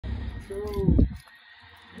2,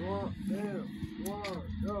 1, there, 1,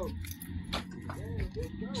 go. Yeah,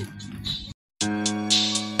 let's go.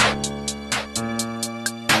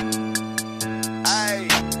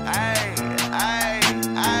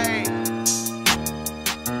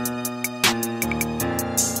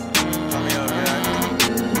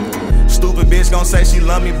 Stupid bitch gon' say she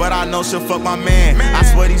love me, but I know she'll fuck my man. I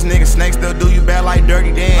swear these niggas snakes, they'll do you bad like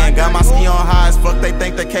Dirty Dan. Got my ski on high as fuck, they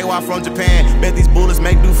think they KY from Japan. Bet these bullets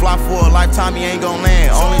make do fly for a lifetime, he ain't gon'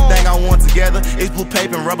 land. Only thing I want together is blue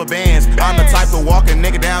paper and rubber bands. I'm the type to walk a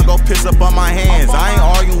nigga down, go piss up on my hands. I ain't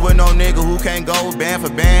arguing with no nigga who can't go band for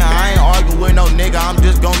band. I ain't arguing with no nigga, I'm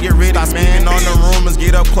just gon' get rid of this man. On the rumors,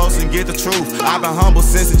 get up close and get the truth. I've been humble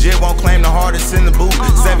since the jit won't claim the hardest in the booth.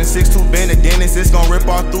 762 been a dentist, it's gon' rip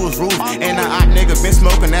off through his roof. And the hot nigga been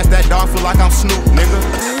smoking, that's that dog, feel like I'm Snoop, nigga.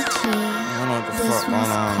 I don't know what the fuck going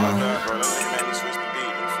on, man. Bro, that nigga made me switch the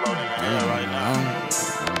beat. He's floating in the air right now.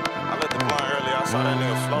 I lit the blunt earlier, I saw that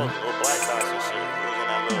nigga floating. Little black guys and shit. He was in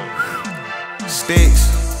that little sticks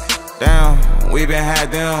down, we been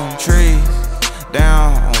had them trees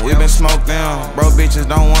down, we been smoked them. Bro, bitches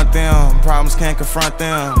don't want them, problems can't confront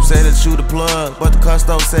them. Said that you the plug, but the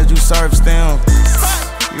custo said you service them.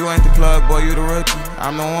 You ain't the plug, boy, you the rookie.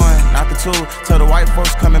 I'm the one, not the two. Tell the white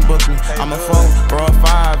folks come and book me. I'm a 4 or a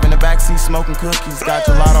 5 in the backseat smoking cookies. Got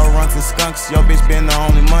gelato runs and skunks. Yo, bitch been the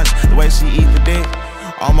only munch. The way she eat the dick,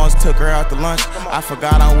 almost took her out to lunch. I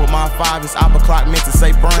forgot I'm with my 5, it's opera clock meant to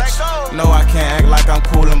say brunch. No, I can't act like I'm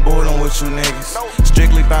cool and bullin' with you niggas.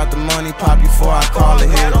 Strictly about the money, pop you before I call it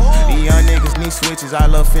hit 'em. These young niggas need switches, I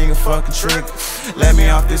love finger fucking trigger. Let me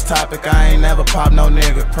off this topic, I ain't never pop no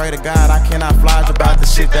nigga. Pray to God I cannot fly about the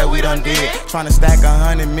shit that we done did. Tryna stack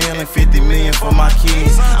 100 million, 50 million for my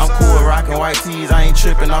kids. I'm cool with rockin' white tees, I ain't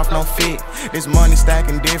trippin' off no fit. This money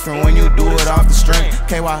stacking different when you do it off the strength.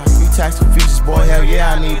 KY, you tax for features, boy, hell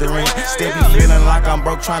yeah, I need the rent. Still be feeling like I'm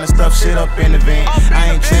broke, tryna stuff shit up in the vent.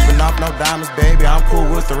 I ain't trippin' off no diamonds, baby, I'm cool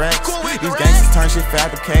with the racks. These gangsters turn shit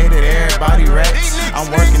fabricated, everybody racks. I'm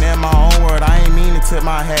working in my own world, I ain't mean to tip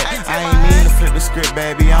my hat. I ain't mean to flip the script,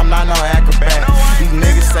 baby, I'm not no acrobat. These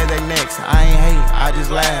niggas say they next, I ain't hate, I just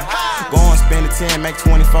laugh. Go and spend a 10, make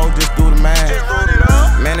 24, just do the math.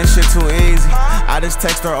 Man, this shit too easy. I just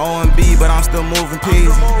text her O&B, but I'm still moving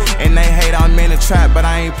peasy. And they hate I'm in the trap, but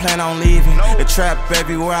I ain't plan on leaving. The trap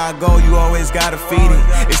everywhere I go, you always gotta feed it.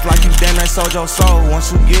 It's like you damn near sold your soul.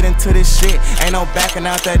 Once you get into this shit, ain't no backing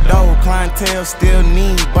out that door. Clientele still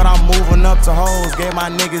need, but I'm moving up to hoes. Gave my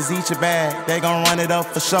niggas each a bag, they gon' run it up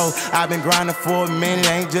for sure. I've been grinding for a minute,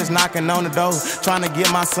 ain't just knocking on the door. Trying to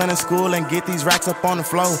get my son in school and get these racks up on the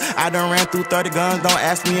floor. I done ran through 30 guns, don't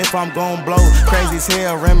ask me if I'm gon' blow. Crazy as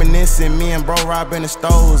hell, reminiscing, me and bro robbing the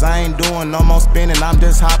stores. I ain't doing no more spinning, I'm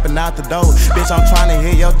just hopping out the door. Bitch, I'm trying to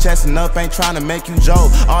hit your chest and up, ain't trying to make you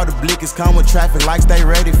joke. All the blickers come with traffic like stay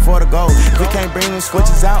ready for the go. If we can't bring them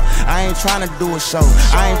switches out, I ain't trying to do a show.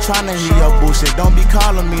 I ain't trying to hear your bullshit, don't be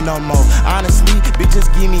calling me no more. Honestly, bitch,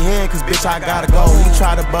 just give me head, cause bitch, I gotta go. He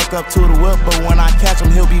try to buck up to the whip, but when I catch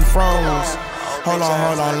him, he'll be froze. Hold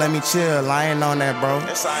on, let me chill, I ain't on that, bro.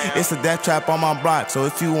 It's a death trap on my block, so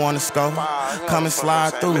if you wanna scope, come and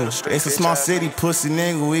slide through. It's a small city, pussy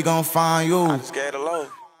nigga, we gon' find you.